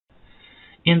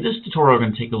In this tutorial, we're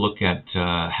going to take a look at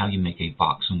how you make a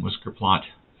box and whisker plot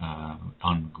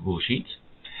on Google Sheets.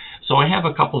 So I have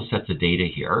a couple of sets of data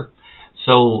here.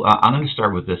 So I'm going to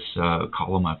start with this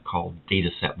column I've called data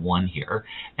set 1 here.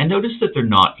 And notice that they're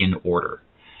not in order.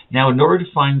 Now, in order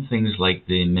to find things like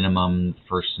the minimum,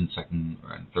 first and second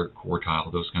and third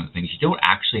quartile, those kind of things, you don't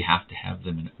actually have to have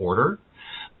them in order.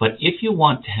 But if you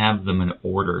want to have them in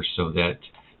order so that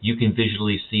you can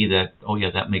visually see that, oh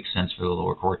yeah, that makes sense for the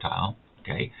lower quartile.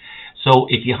 Okay, so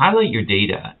if you highlight your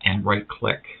data and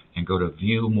right-click and go to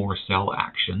View More Cell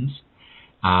Actions,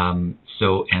 and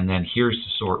then here's the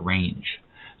sort range.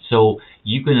 So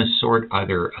you can sort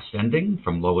either ascending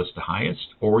from lowest to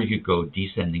highest, or you could go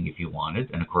descending if you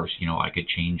wanted. And of course, you know, I could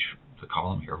change the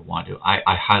column here if I want to.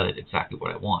 I highlight exactly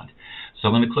what I want. So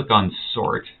I'm going to click on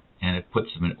Sort, and it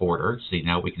puts them in order. So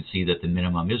now we can see that the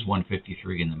minimum is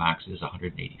 153 and the max is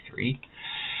 183.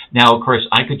 Now, of course,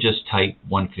 I could just type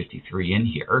 153 in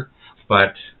here,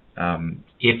 but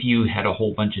if you had a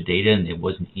whole bunch of data and it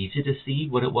wasn't easy to see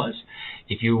what it was,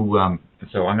 if you,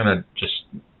 so I'm going to just,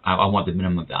 I want the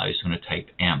minimum value, so I'm going to type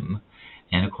M,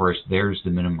 and of course, there's the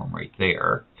minimum right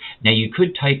there. Now, you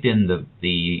could type in the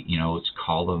you know, it's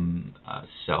column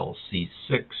cell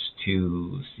C6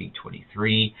 to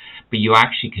C23, but you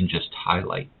actually can just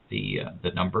highlight the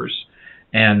numbers,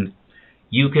 and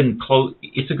you can close.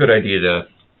 It's a good idea to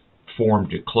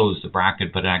close the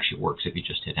bracket, but it actually works if you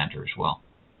just hit enter as well.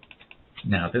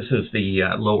 Now this is the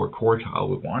lower quartile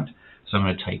we want, so I'm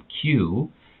going to type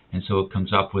Q, and so it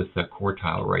comes up with the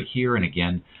quartile right here, and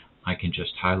again I can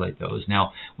just highlight those.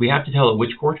 Now we have to tell it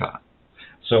which quartile,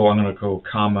 so I'm going to go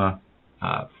comma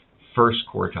first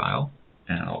quartile,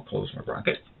 and I'll close my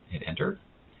bracket, hit enter,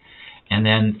 and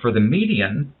then for the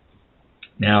median,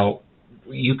 now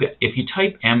if you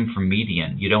type M for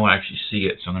median, you don't actually see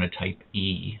it, so I'm going to type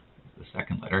E, the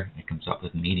second letter, it comes up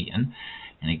with median,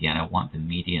 and again I want the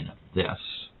median of this,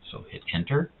 so hit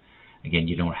enter. Again,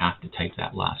 you don't have to type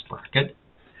that last bracket.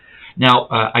 Now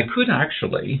I could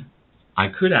actually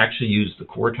use the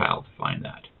quartile to find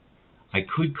that. I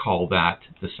could call that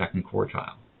the second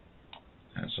quartile,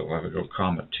 and so I would go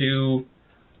comma 2.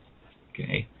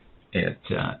 Okay, it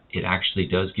actually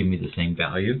does give me the same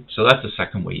value, so that's the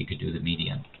second way you could do the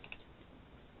median.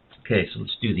 Okay, so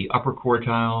let's do the upper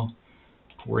quartile.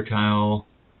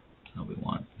 Now we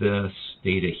want this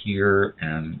data here,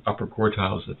 and upper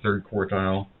quartile is the third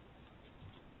quartile,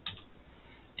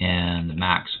 and the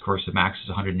max, of course the max is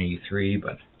 183,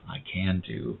 but I can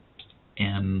do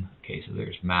M. Okay, so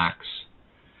there's max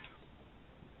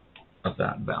of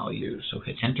that value, so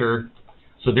hit enter.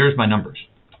 So there's my numbers.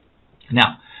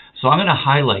 Now, so I'm going to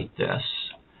highlight this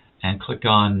and click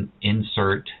on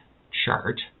Insert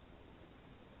Chart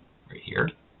right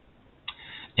here.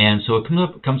 And so it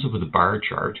comes up with a bar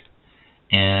chart,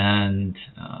 and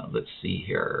let's see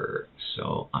here.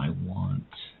 So I want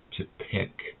to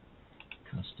pick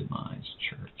Customize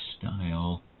Chart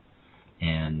Style,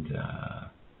 and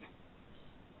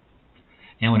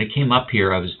when it came up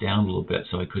here, I was down a little bit,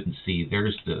 so I couldn't see.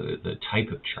 There's the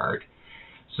type of chart.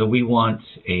 So we want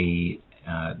a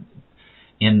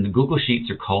in the Google Sheets,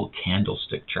 they're called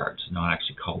Candlestick Charts, not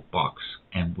actually called box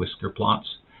and whisker plots.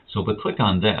 So we'll click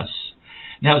on this.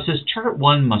 Now it says Chart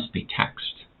 1 must be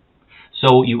text.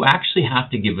 So you actually have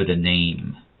to give it a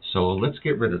name. So let's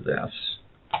get rid of this.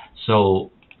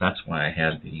 So that's why I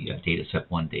had the data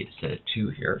set 1, data set 2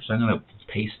 here. So I'm going to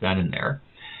paste that in there.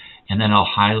 And then I'll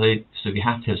highlight, so you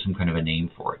have to have some kind of a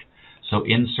name for it. So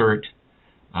insert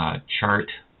chart.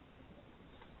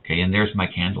 Okay, and there's my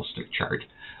candlestick chart.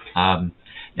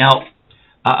 Now,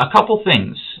 a couple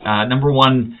things. Number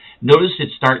one, notice it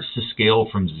starts to scale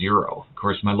from 0. Of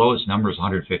course, my lowest number is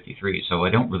 153, so I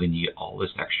don't really need all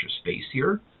this extra space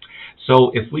here.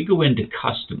 So if we go into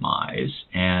Customize,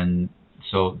 and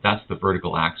so that's the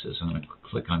vertical axis. I'm going to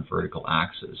click on vertical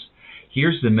axis.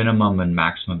 Here's the minimum and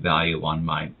maximum value on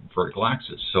my vertical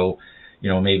axis. So, you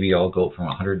know, maybe I'll go from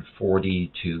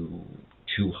 140 to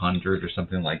 200 or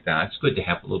something like that. It's good to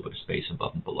have a little bit of space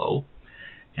above and below,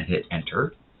 and hit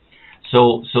enter.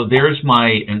 So there's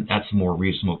my, and that's more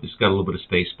reasonable. It's got a little bit of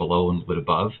space below and a little bit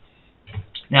above.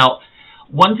 Now,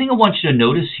 one thing I want you to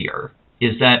notice here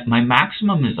is that my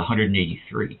maximum is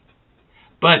 183.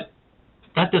 But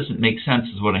that doesn't make sense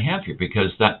as what I have here,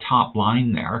 because that top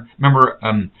line there, remember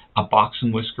a box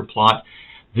and whisker plot,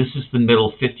 this is the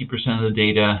middle 50% of the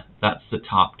data, that's the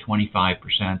top 25%,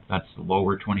 that's the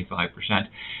lower 25%.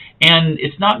 And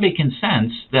it's not making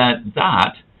sense that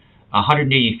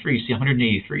 183, see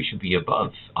 183 should be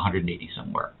above 180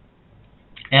 somewhere.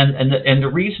 And the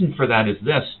reason for that is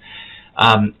this.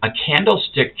 A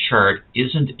candlestick chart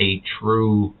isn't a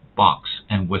true box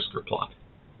and whisker plot.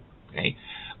 Okay,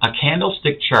 a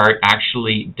candlestick chart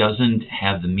actually doesn't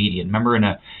have the median. Remember,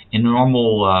 in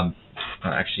normal,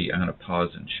 actually, I'm going to pause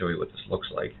and show you what this looks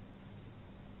like.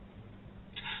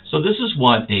 So this is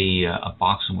what a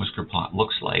box and whisker plot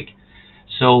looks like.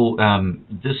 So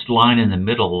this line in the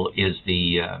middle is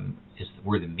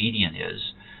where the median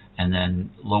is, and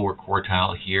then lower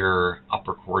quartile here,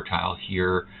 upper quartile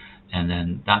here, and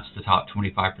then that's the top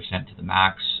 25% to the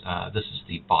max. This is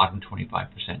the bottom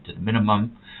 25% to the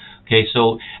minimum. Okay,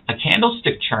 so a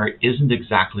candlestick chart isn't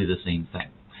exactly the same thing.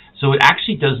 So it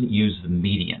actually doesn't use the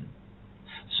median.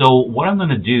 So what I'm going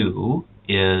to do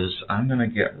is I'm going to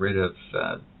get rid of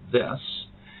this,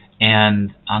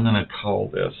 and I'm going to call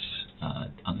this,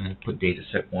 I'm going to put data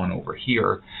set 1 over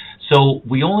here. So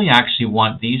we only actually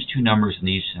want these two numbers and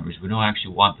these two numbers. We don't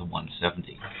actually want the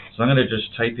 170. So I'm going to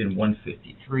just type in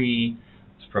 153.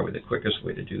 It's probably the quickest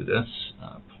way to do this.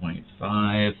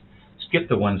 0.5. Skip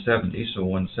the 170, so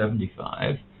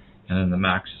 175. And then the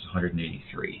max is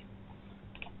 183.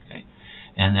 Okay.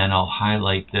 And then I'll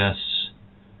highlight this,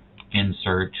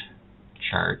 insert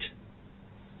chart.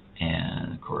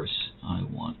 And of course, I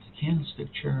want the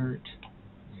candlestick chart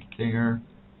right there.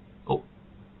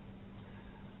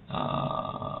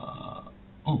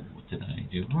 What did I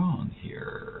do wrong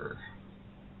here?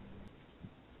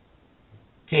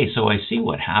 Okay, so I see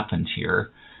what happened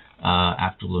here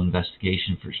after a little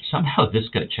investigation. Somehow this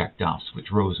got checked off,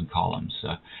 switch rows and columns.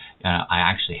 I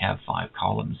actually have 5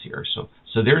 columns here. So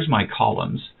there's my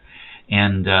columns.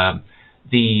 And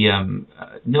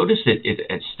notice that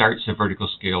it starts the vertical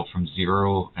scale from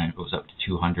 0 and it goes up to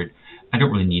 200. I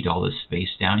don't really need all this space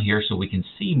down here, so we can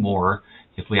see more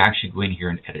if we actually go in here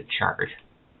and edit chart.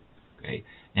 Okay,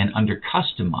 and under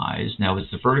customize, now it's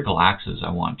the vertical axis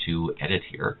I want to edit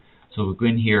here. So we go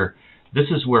in here. This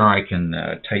is where I can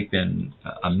type in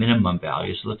a minimum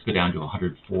value. So let's go down to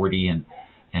 140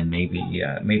 and maybe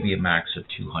a max of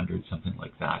 200, something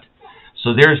like that.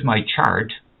 So there's my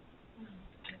chart.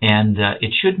 And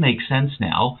it should make sense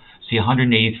now. See,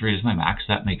 183 is my max.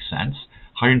 That makes sense.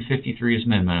 153 is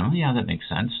minimum. Yeah, that makes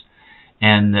sense.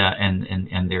 And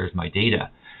there's my data.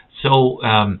 So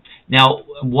now,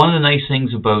 one of the nice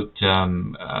things about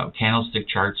candlestick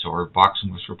charts or box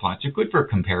and whisker plots, they're good for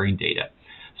comparing data.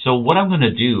 So what I'm going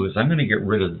to do is I'm going to get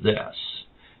rid of this,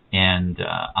 and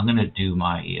I'm going to do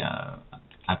my.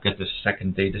 I've got this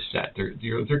second data set.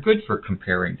 They're good for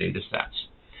comparing data sets.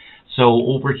 So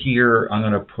over here, I'm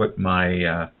going to put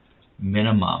my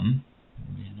minimum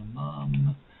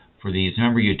for these.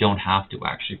 Remember, you don't have to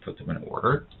actually put them in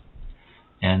order.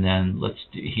 And then let's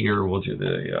do here, we'll do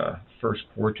the first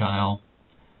quartile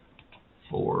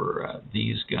for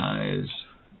these guys,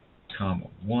 comma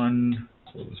 1,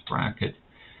 close bracket.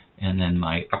 And then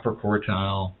my upper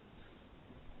quartile,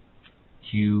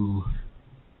 Q,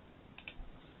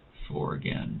 for,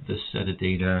 again, this set of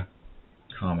data,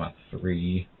 comma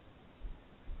 3.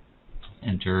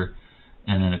 Enter,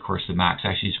 and then of course the max.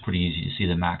 Actually, it's pretty easy to see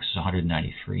the max is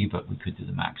 193, but we could do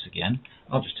the max again.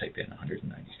 I'll just type in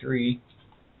 193.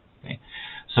 Okay,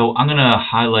 so I'm going to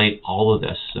highlight all of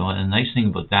this. So the nice thing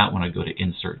about that, when I go to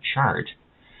insert chart,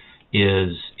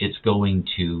 is it's going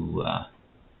to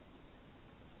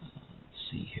let's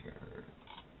see here,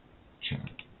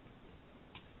 chart.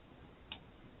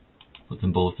 Put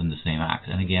them both in the same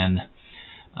axis, and again,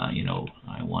 you know,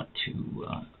 I want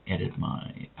to edit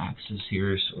my axis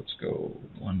here, so let's go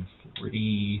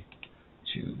 140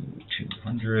 to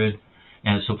 200,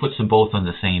 and so puts them both on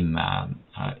the same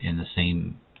in the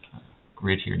same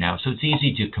grid here now. So it's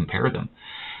easy to compare them.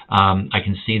 I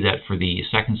can see that for the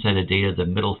second set of data, the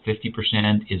middle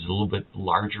 50% is a little bit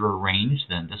larger a range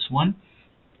than this one.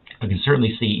 I can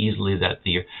certainly see easily that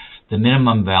the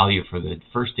minimum value for the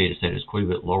first data set is quite a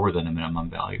bit lower than the minimum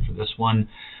value for this one,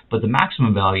 but the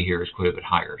maximum value here is quite a bit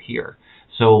higher here.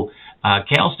 So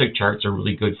candlestick charts are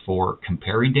really good for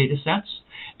comparing data sets.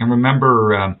 And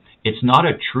remember, it's not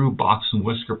a true box and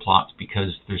whisker plot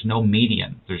because there's no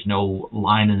median. There's no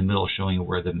line in the middle showing you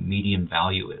where the median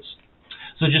value is.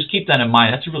 So just keep that in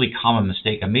mind. That's a really common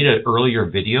mistake. I made an earlier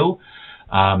video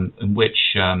in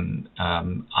which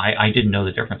I didn't know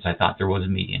the difference. I thought there was a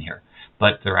median here,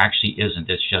 but there actually isn't.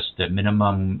 It's just the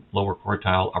minimum, lower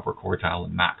quartile, upper quartile,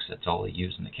 and max. That's all they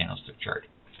use in the candlestick chart.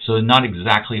 So not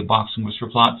exactly a box and whisker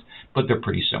plot, but they're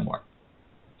pretty similar.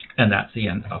 And that's the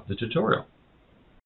end of the tutorial.